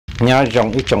nhớ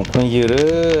trồng ít trồng khuyên dư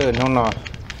đó nó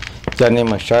cho nên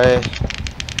mà sai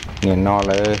nên nó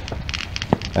là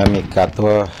America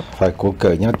thua phải cố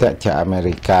cởi nhớ tại chợ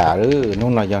America nó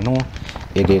nói cho nó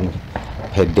Eden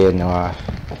Eden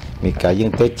mình cả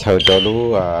những tết chờ cho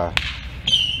lú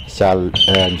xa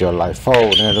cho lại phô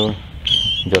này luôn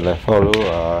cho lại phô lú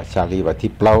xa đi và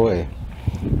tiếp lâu ấy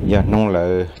giờ nó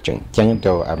là chẳng chẳng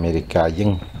cho America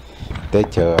nhưng tết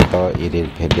chờ tôi Eden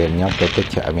Eden nhớ tết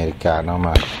chờ America nó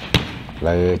mà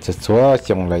là chất số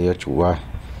trong là do chủ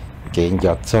kiện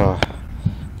giọt cho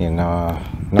thì nó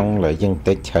nông lợi dân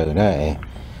tết chờ này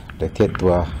để thiết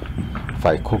tua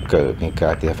phải khu cử mình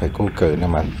cả thì phải khu cử nữa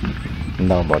mà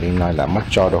nó bỏ đi nói là mất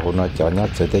cho đồ nó cho nhớ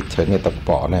chơi tết chờ này tập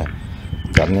bỏ này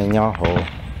cho nên nhớ hồ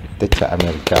tết chờ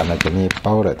America là cho nên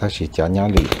bao lại ta chỉ cho nhớ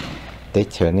đi tết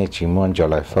chờ này chỉ muốn cho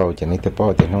lại phô cho nên tết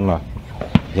bao thì nó là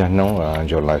giờ nó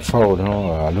cho lại phô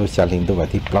nó lưu xa linh tôi và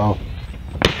tiếp bao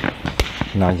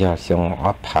nó giờ xong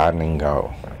ốp hà nâng gạo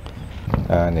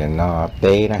nên nó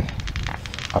bê này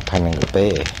ốp hà nâng gạo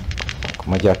bê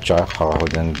mà giờ cho họ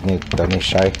nên tao nên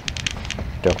sai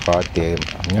cho họ thì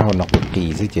nhau nó cũng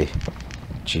kỳ chứ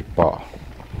chỉ bỏ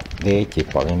để chỉ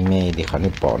bỏ cái mê thì họ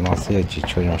nên bỏ nó xưa chỉ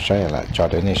cho nó sai là cho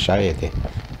đến nên sai thì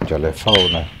cho lại phâu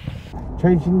này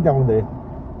chơi sinh động đấy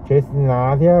chơi sinh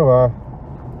lá thế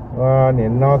và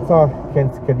nên nó cho khen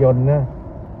cái yon nữa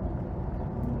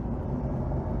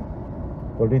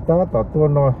của đi ta tao tua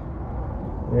nó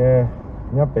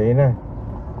nhớ bé này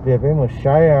về bé một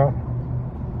sai à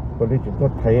của đi chúng tôi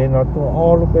thấy nó tua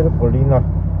o lúc bé của đi nó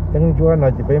tiếng chúa nó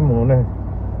chỉ bé mù này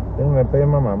tiếng là bé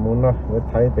mà mù nó để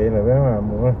thấy bé là bé mà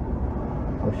mù này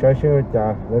một sai sơ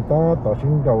chả để ta tao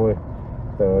sinh đầu rồi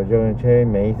từ giờ chơi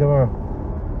mấy thôi mà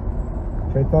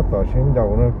chơi ta tao sinh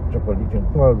đầu nó cho của đi chúng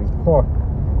tôi bị khó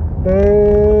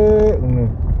để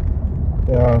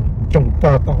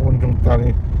chúng ta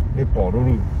đi bỏ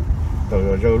luôn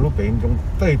từ giờ lúc bên trong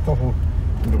tây tao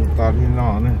chúng ta đi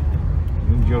nọ này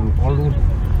giờ có luôn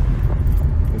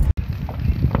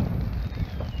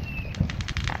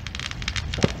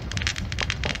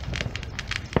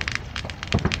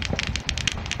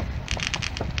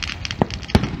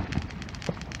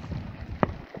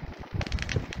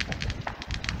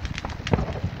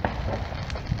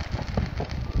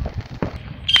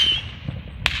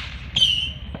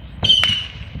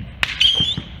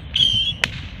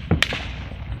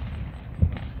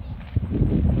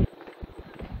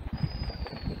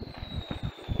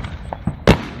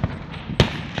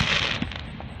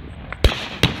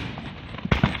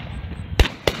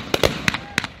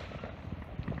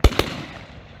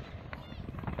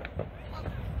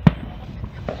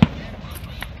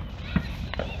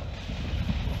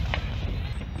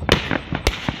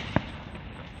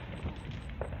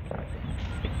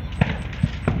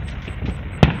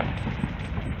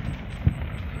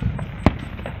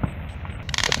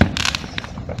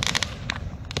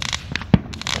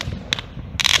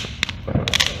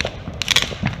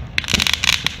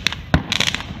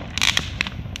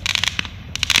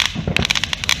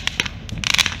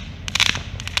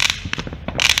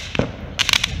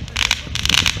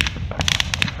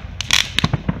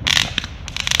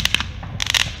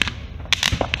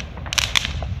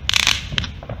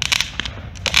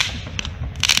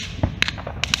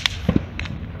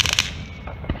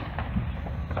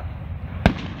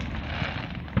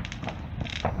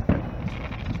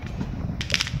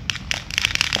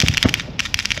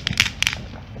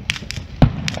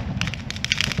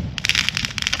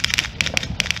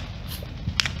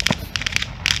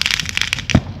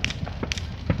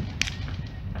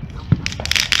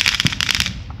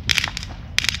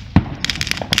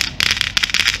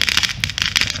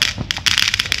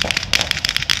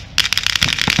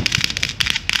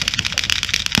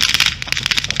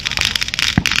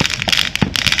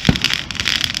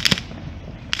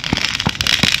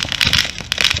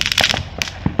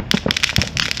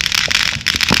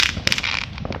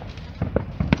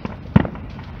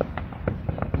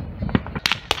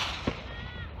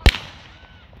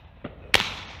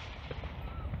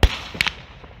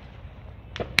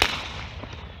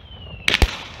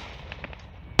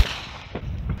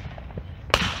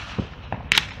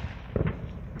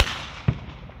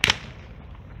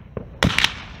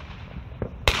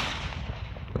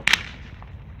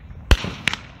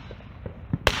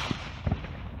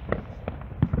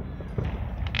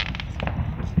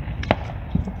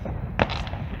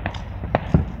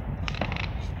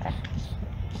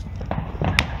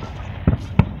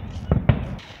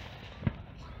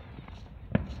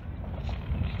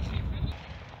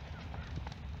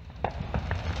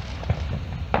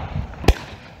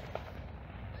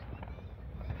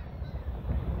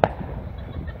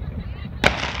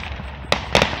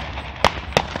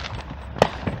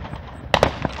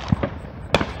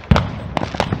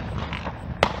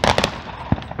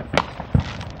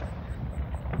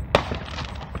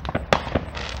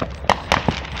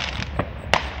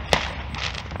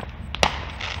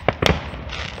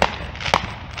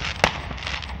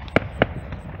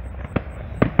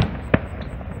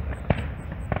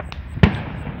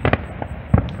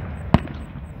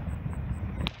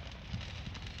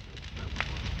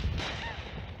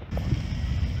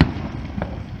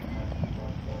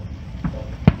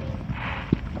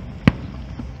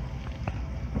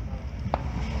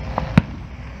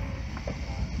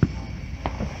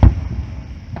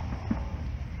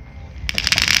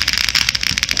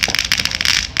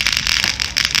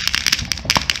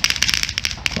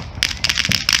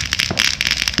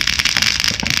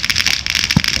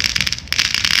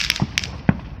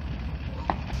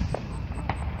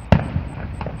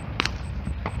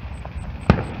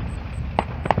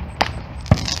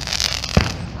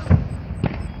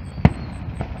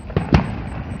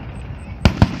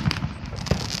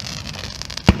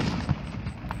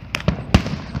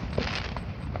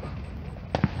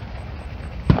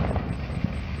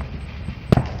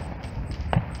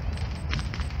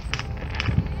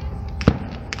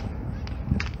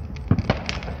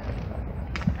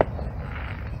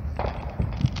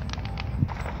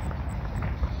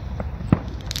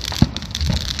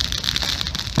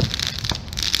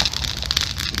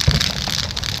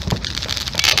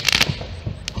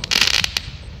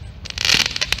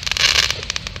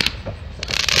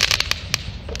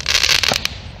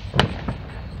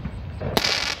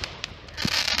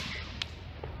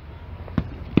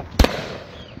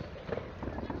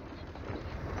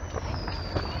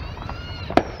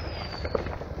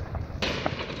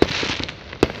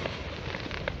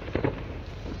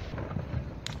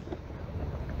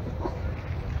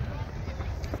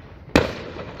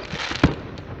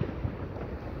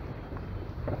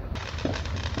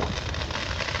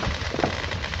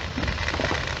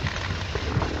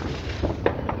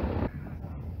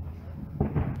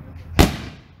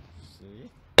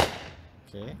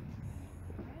Okay.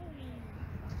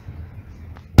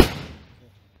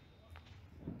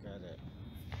 Got it.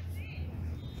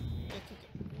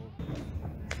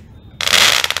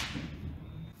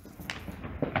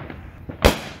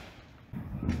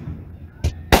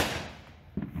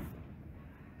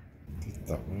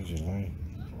 Tập nó gì này.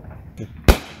 Okay.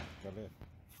 Got it.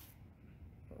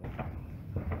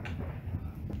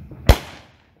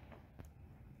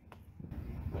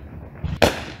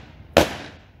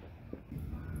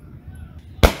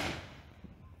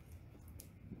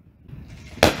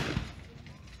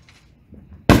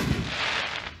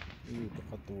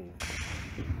 Tuh.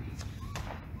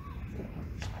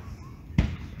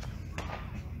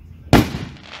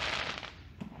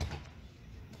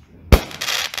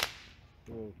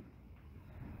 Tuh.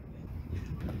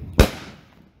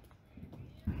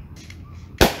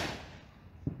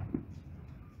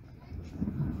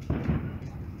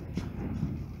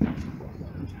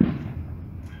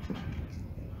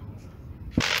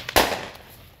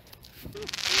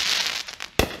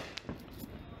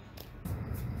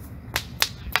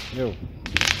 Yo.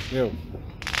 Yo.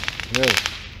 Yo.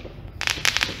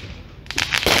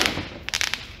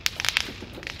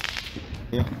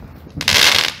 Yeah.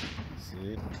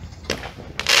 See.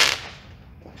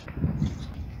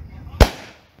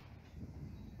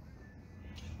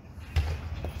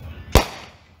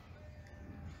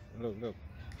 Look.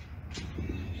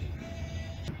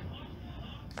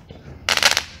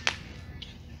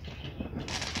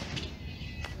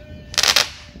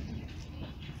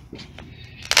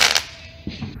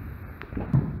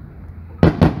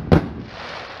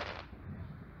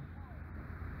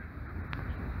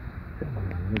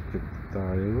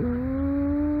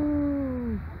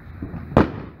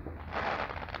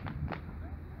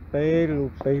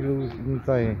 Tay lu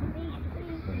tay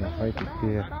là phải cái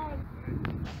kia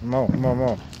mau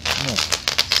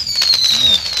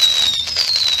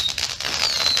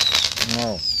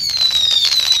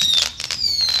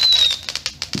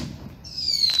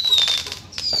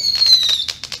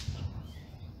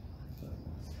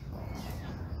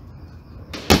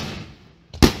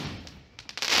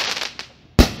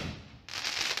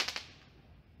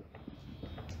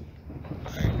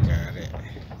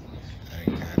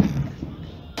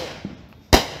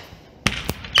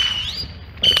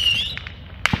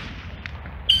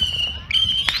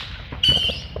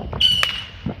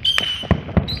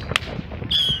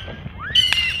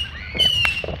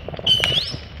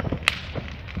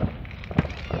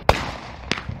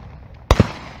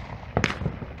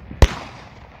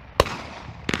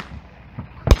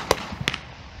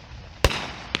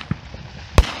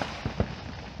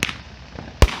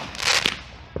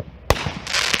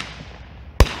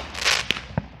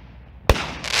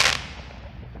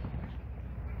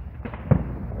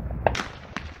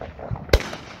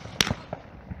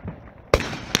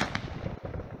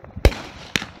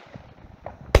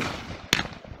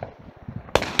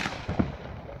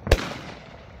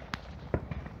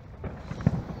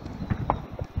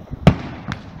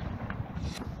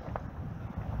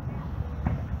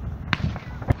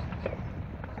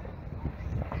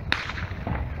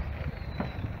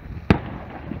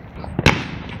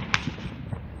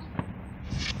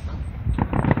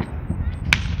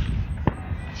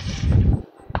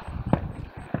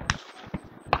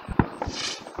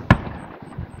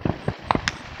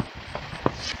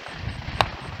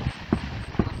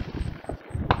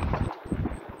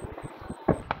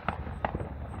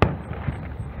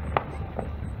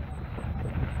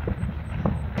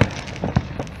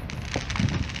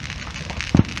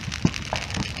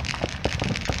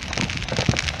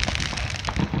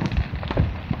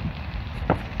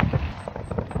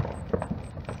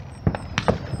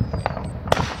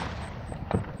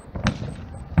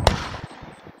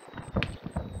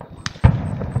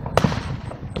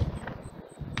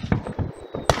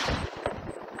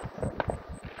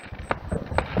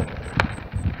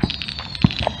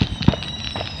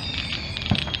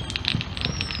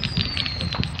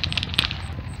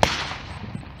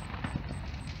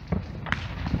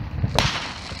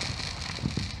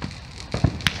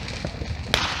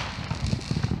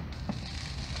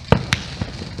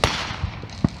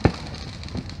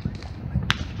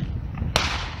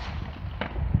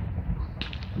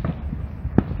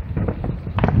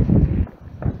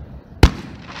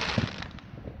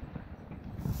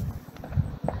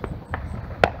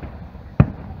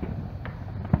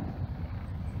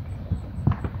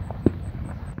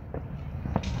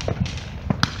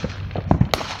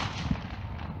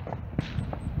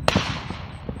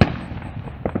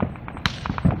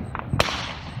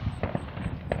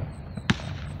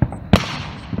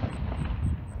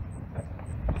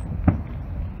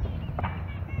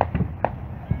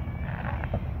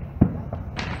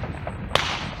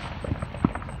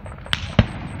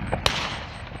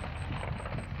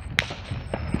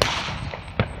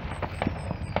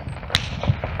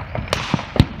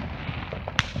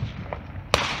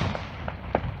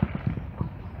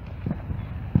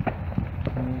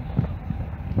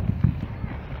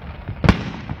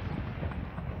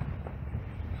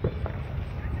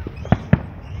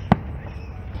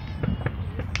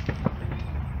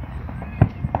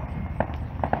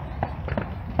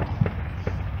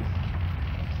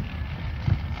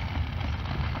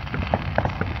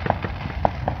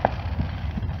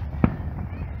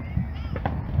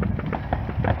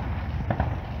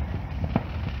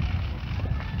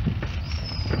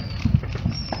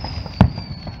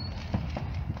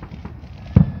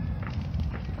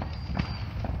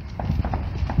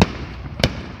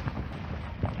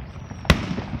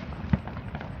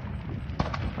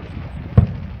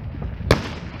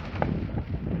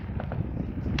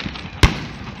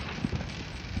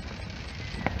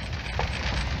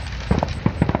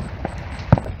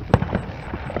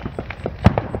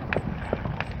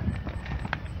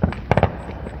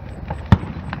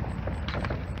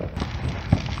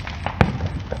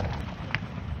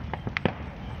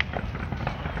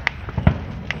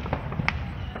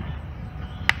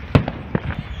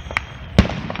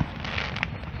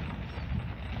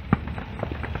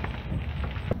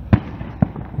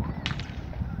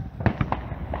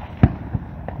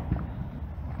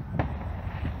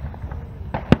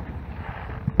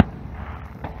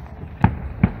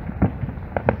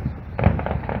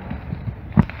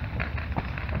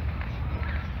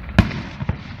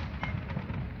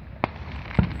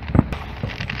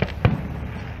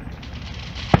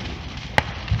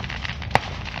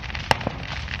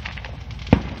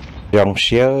dòng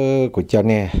xía của cho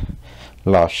nè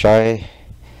lò xoay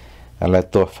là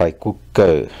tua phải cú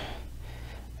cờ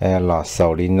lò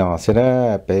sầu đi nọ sẽ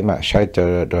đó bé mà xoay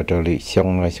chờ lì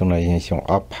xong này xong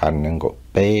ốp hành nâng gỗ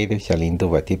bé đó sẽ linh tu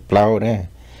vào tiếp lâu đấy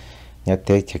nhớ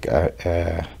thế chắc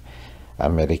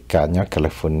America nhớ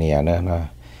California nữa nó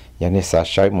giờ này sao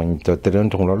xoay mình tôi đến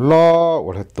trong đó lo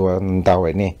hoặc là tôi đào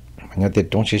ấy nè nhớ thế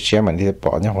trong xe mình đi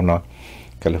bỏ nhá hôm nó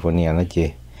California nó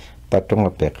gì ta trong là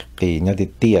bẹt kỳ nhớ thì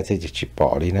tia sẽ chỉ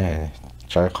bỏ đi này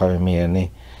trái khoai mì này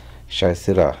trái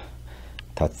sữa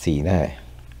thật gì này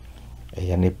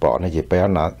ấy này bỏ này chỉ béo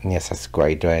nó nghe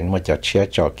subscribe rồi mà cho chia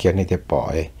cho kia này thì bỏ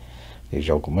ấy thì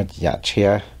rồi cũng mất giá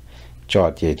chia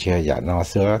cho chia giá nó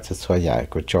sữa sữa giá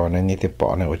của cho này thì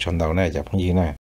bỏ này của chọn đầu này chẳng gì này